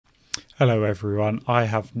Hello everyone, I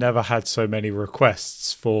have never had so many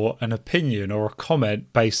requests for an opinion or a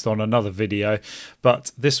comment based on another video,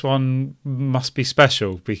 but this one must be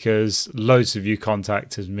special because loads of you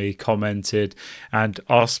contacted me, commented and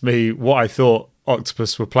asked me what I thought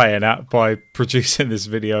Octopus were playing at by producing this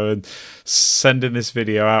video and sending this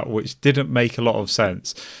video out, which didn't make a lot of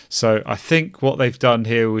sense. So I think what they've done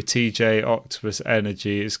here with TJ Octopus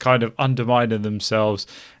Energy is kind of undermining themselves,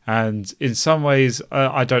 and in some ways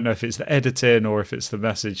I don't know if it's the editing or if it's the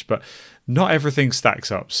message, but not everything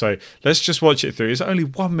stacks up. So let's just watch it through. It's only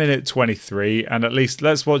 1 minute 23, and at least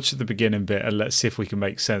let's watch the beginning bit and let's see if we can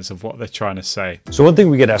make sense of what they're trying to say. So one thing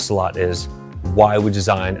we get asked a lot is why we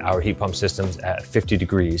design our heat pump systems at 50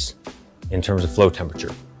 degrees in terms of flow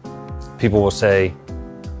temperature. People will say,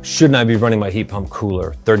 shouldn't I be running my heat pump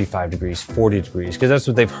cooler, 35 degrees, 40 degrees? Because that's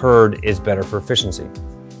what they've heard is better for efficiency.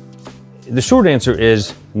 The short answer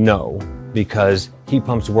is no, because heat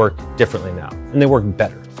pumps work differently now, and they work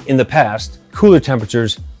better. In the past, cooler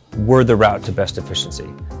temperatures were the route to best efficiency.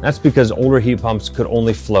 That's because older heat pumps could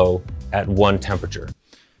only flow at one temperature.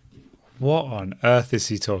 What on earth is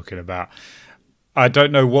he talking about? I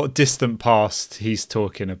don't know what distant past he's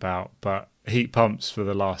talking about, but heat pumps for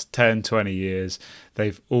the last 10, 20 years,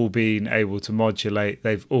 they've all been able to modulate.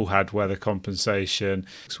 They've all had weather compensation.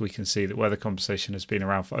 So we can see that weather compensation has been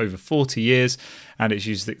around for over 40 years and it's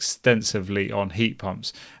used extensively on heat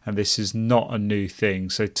pumps. And this is not a new thing.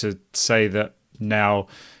 So to say that now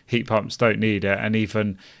heat pumps don't need it, and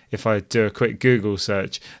even if I do a quick Google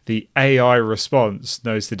search, the AI response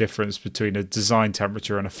knows the difference between a design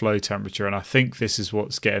temperature and a flow temperature. And I think this is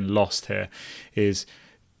what's getting lost here, is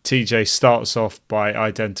TJ starts off by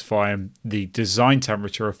identifying the design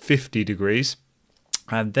temperature of 50 degrees,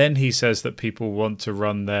 and then he says that people want to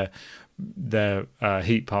run their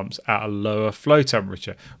heat pumps at a lower flow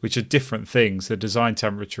temperature, which are different things. The design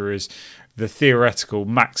temperature is the theoretical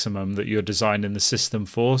maximum that you're designing the system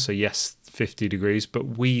for. So yes, 50 degrees,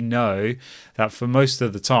 but we know that for most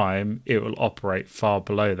of the time it will operate far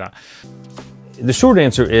below that. The short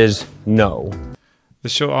answer is no. The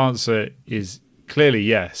short answer is clearly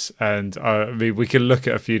yes, and I mean we can look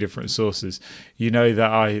at a few different sources. You know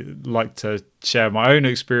that I like to share my own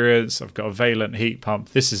experience. I've got a Vaillant heat pump.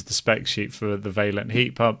 This is the spec sheet for the Vaillant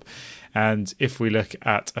heat pump, and if we look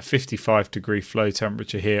at a 55 degree flow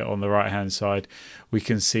temperature here on the right hand side, we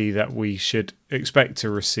can see that we should expect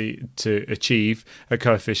to achieve a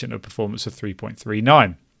coefficient of performance of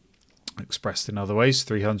 3.39. Expressed in other ways,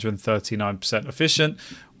 339% efficient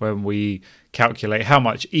when we calculate how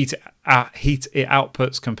much heat it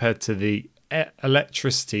outputs compared to the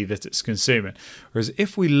electricity that it's consuming. Whereas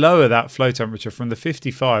if we lower that flow temperature from the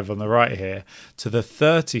 55 on the right here to the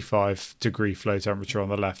 35 degree flow temperature on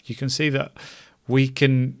the left, you can see that we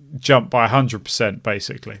can jump by 100%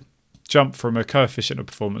 basically. Jump from a coefficient of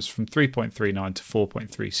performance from 3.39 to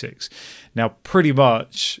 4.36. Now pretty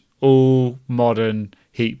much all modern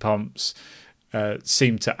heat pumps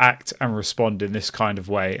seem to act and respond in this kind of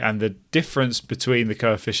way, and the difference between the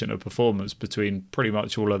coefficient of performance between pretty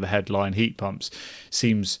much all of the headline heat pumps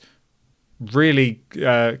seems really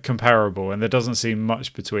comparable, and there doesn't seem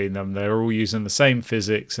much between them. They're all using the same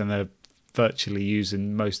physics and they're virtually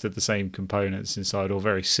using most of the same components inside, or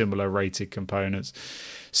very similar rated components.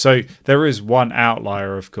 So there is one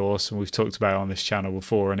outlier, of course, and we've talked about it on this channel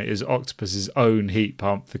before, and it is Octopus's own heat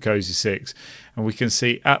pump, the Cozy 6. And we can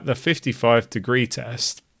see at the 55 degree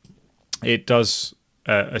test, it does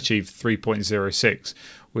achieve 3.06,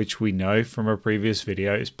 which we know from a previous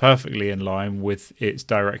video is perfectly in line with its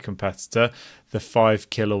direct competitor, the 5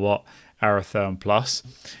 kilowatt Arotherm Plus.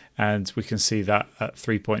 And we can see that at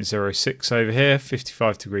 3.06 over here,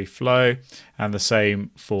 55 degree flow, and the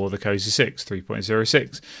same for the Cozy 6,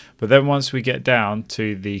 3.06. But then once we get down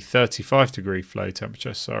to the 35 degree flow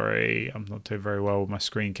temperature, sorry, I'm not doing very well with my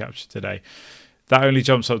screen capture today, that only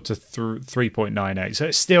jumps up to 3.98. So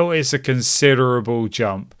it still is a considerable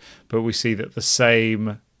jump, but we see that the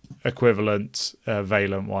same equivalent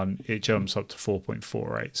Vaillant one, it jumps up to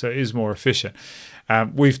 4.48, so it is more efficient.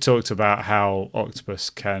 We've talked about how Octopus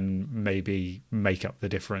can maybe make up the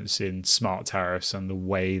difference in smart tariffs and the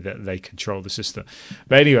way that they control the system.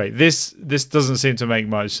 But anyway, this doesn't seem to make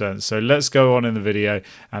much sense. So let's go on in the video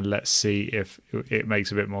and let's see if it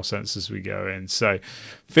makes a bit more sense as we go in. So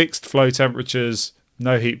fixed flow temperatures,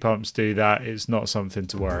 no heat pumps do that. It's not something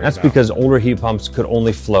to worry about. That's because older heat pumps could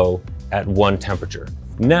only flow at one temperature.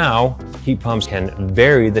 Now, heat pumps can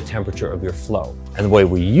vary the temperature of your flow. And the way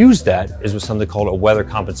we use that is with something called a weather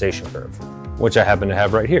compensation curve, which I happen to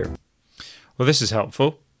have right here. Well, this is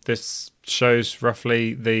helpful. this shows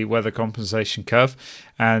roughly the weather compensation curve,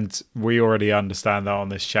 and we already understand that on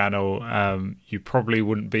this channel. You probably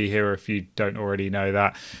wouldn't be here if you don't already know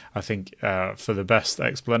that. I think for the best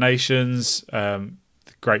explanations, the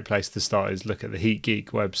great place to start is look at the HeatGeek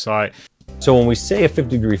website. So when we say a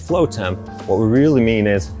 50-degree flow temp, what we really mean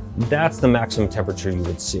is that's the maximum temperature you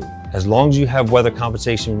would see. As long as you have weather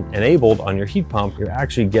compensation enabled on your heat pump, you're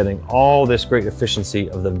actually getting all this great efficiency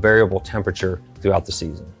of the variable temperature throughout the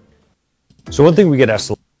season. So one thing we get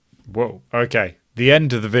asked. Whoa, okay. The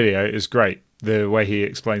end of the video is great. The way he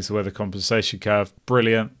explains the weather compensation curve,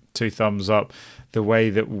 brilliant, 2 thumbs up. The way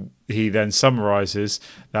that he then summarizes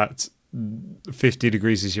that 50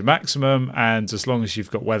 degrees is your maximum, and as long as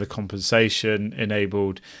you've got weather compensation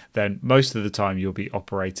enabled, then most of the time you'll be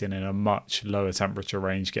operating in a much lower temperature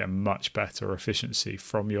range, getting much better efficiency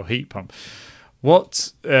from your heat pump.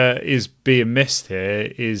 What is being missed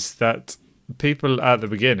here is that people at the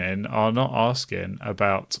beginning are not asking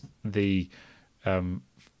about the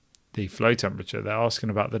flow temperature. They're asking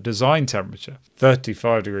about the design temperature,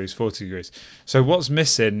 35 degrees, 40 degrees. So what's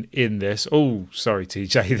missing in this? Oh, sorry,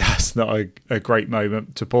 TJ, that's not a great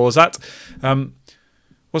moment to pause at.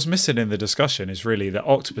 What's missing in the discussion is really that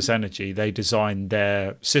Octopus Energy, they designed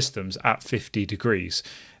their systems at 50 degrees.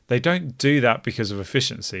 They don't do that because of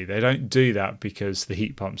efficiency. They don't do that because the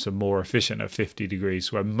heat pumps are more efficient at 50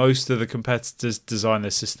 degrees, where most of the competitors design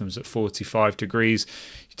their systems at 45 degrees.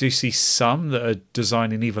 You do see some that are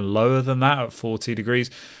designing even lower than that at 40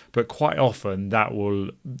 degrees, but quite often that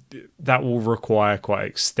will require quite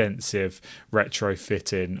extensive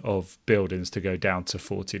retrofitting of buildings to go down to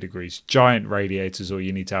 40 degrees. Giant radiators, or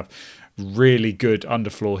you need to have really good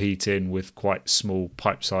underfloor heating with quite small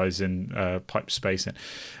pipe size and pipe spacing.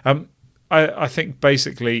 I think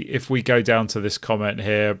basically if we go down to this comment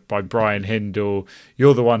here by Brian Hindle,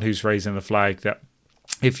 you're the one who's raising the flag that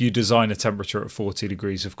if you design a temperature at 40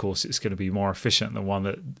 degrees, of course, it's going to be more efficient than one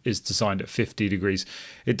that is designed at 50 degrees.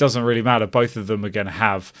 It doesn't really matter. Both of them are going to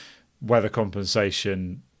have weather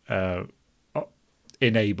compensation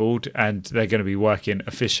enabled, and they're going to be working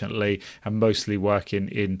efficiently and mostly working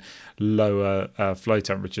in lower flow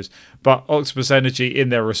temperatures. But Octopus Energy, in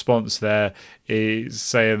their response there, is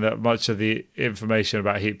saying that much of the information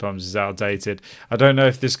about heat pumps is outdated. I don't know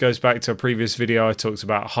if this goes back to a previous video. I talked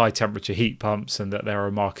about high temperature heat pumps and that they're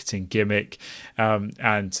a marketing gimmick,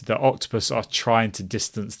 and the Octopus are trying to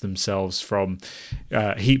distance themselves from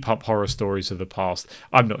heat pump horror stories of the past.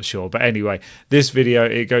 I'm not sure, but anyway, this video,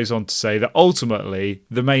 it goes on to say that ultimately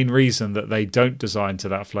the main reason that they don't design to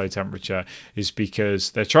that flow temperature is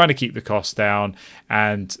because they're trying to keep the cost down,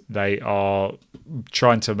 and they are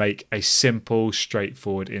trying to make a simple,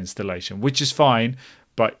 straightforward installation, which is fine.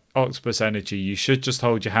 But Octopus Energy, you should just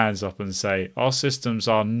hold your hands up and say our systems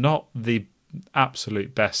are not the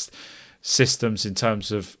absolute best systems in terms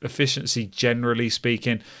of efficiency, generally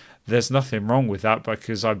speaking. There's nothing wrong with that,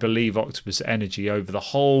 because I believe Octopus Energy, over the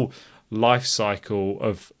whole life cycle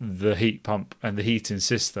of the heat pump and the heating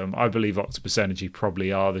system, I believe Octopus Energy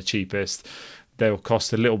probably are the cheapest. They'll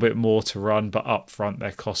cost a little bit more to run, but up front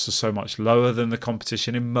their costs are so much lower than the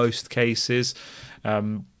competition in most cases,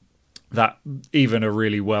 that even a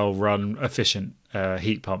really well run, efficient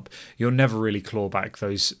heat pump, you'll never really claw back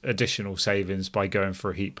those additional savings by going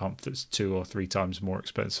for a heat pump that's 2 or 3 times more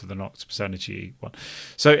expensive than Octopus Energy one.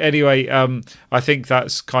 So anyway, I think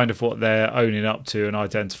that's kind of what they're owning up to and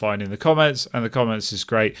identifying in the comments, and the comments is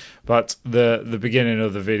great. But the beginning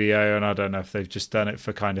of the video, and I don't know if they've just done it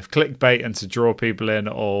for kind of clickbait and to draw people in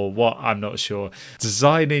or what, I'm not sure.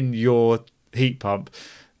 Designing your heat pump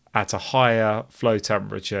at a higher flow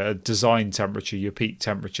temperature, a design temperature, your peak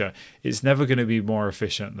temperature, it's never going to be more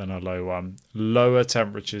efficient than a low one. Lower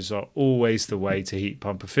temperatures are always the way to heat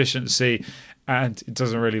pump efficiency, and it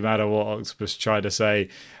doesn't really matter what Octopus try to say.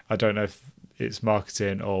 I don't know if it's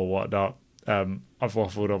marketing or whatnot. I've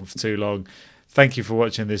waffled on for too long. Thank you for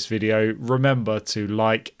watching this video. Remember to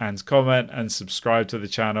like and comment and subscribe to the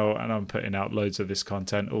channel, and I'm putting out loads of this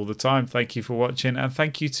content all the time. Thank you for watching, and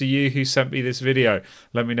thank you to you who sent me this video.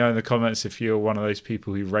 Let me know in the comments if you're one of those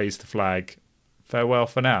people who raised the flag. Farewell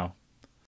for now.